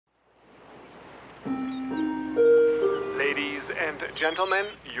Ladies and gentlemen,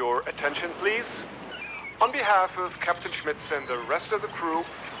 your attention please. On behalf of Captain Schmitz and the rest of the crew,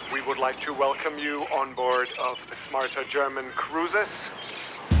 we would like to welcome you on board of Smarter German Cruises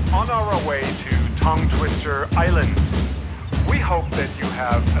on our way to Tongue Twister Island. We hope that you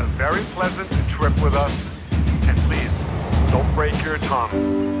have a very pleasant trip with us, and please, don't break your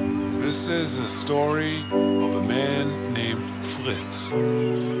tongue. This is a story of a man named Fritz.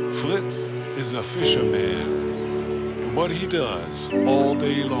 Fritz is a fisherman, and what he does all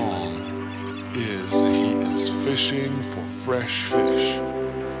day long is he is fishing for fresh fish.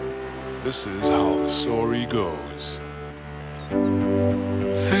 This is how the story goes.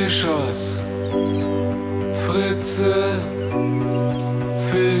 Fischers Fritze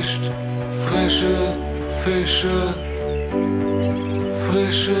fischt frische Fische,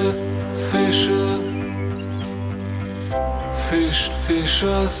 frische Fische, fischt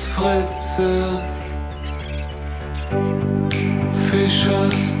Fischers Fritze.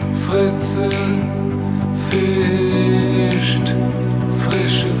 Fischers Fritze fischt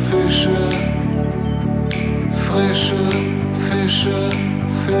frische Fische, frische Fische,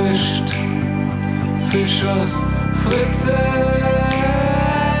 fischt Fischers Fritze. Fischers Fritze fischt frische Fische, frische Fische,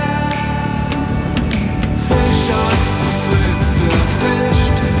 fischt Fischers Fritze. Fischers Fritze fischt frische Fische, frische Fische, fischt Fischers Fritze. Fischers Fritze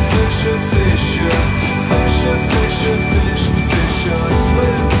fischt frische Fische, frische Fische, fischt Fischers Fritze. Fischers Fritze fischt frische Fische, frische Fische, fischt Fischers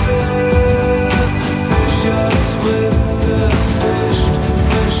Fritze.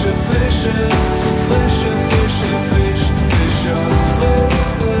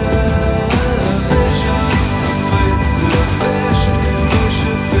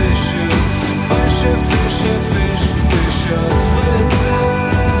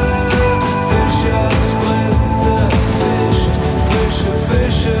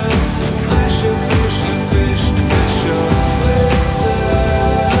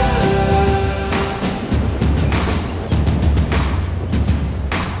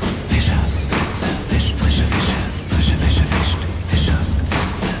 Fischers Fritze fischt frische Fische, frische Fische, fischt Fischers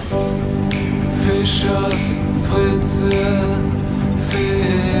Fritze. Fischers Fritze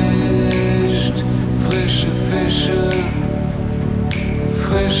fischt frische Fische,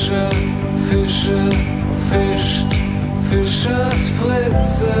 frische Fische, fischt Fischers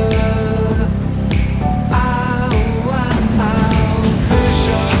Fritze. Au, au, au.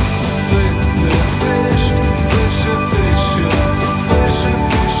 Fischers Fritze fischt frische Fische, frische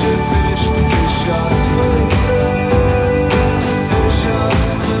Fische, fischt Fischers Fritze. Fischers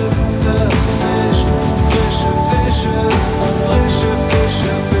Fritze fischt frische Fische, frische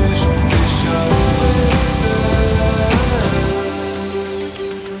Fische, fischt Fischers Fritze.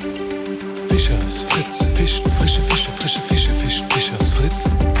 Fischers Fritze fischt frische Fische, frische Fische, fischt Fischers Fritze.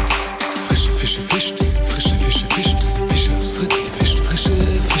 Frische Fische fischt, frische Fische fischt Fischers Fritze, fischt frische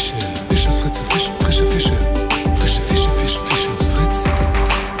Fische. Fischers Fritze fischt frische Fische, frische Fische fischt Fischers Fritze.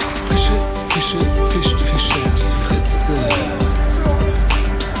 Frische Fische fischt Fischers Fritze.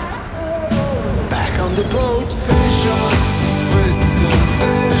 Back on the boat. Fischers Fritze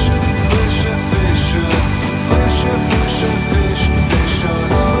fischt frische Fische, frische Fische fischt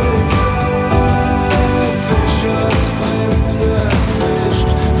Fischers Fritze. Fischers Fritze fischt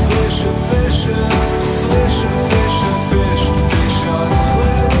frische Fische, frische Fische fischt Fischers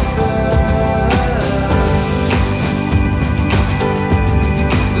Fritze.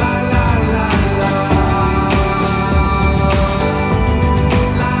 La la la la, la la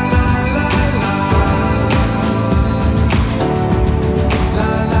la la, la la la la.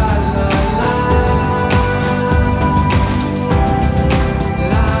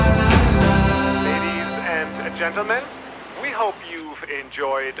 Ladies and gentlemen, we hope you've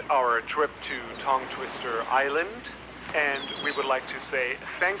enjoyed our trip to Tongue Twister Island, and we would like to say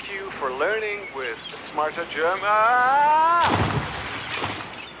thank you for learning with Smarter German.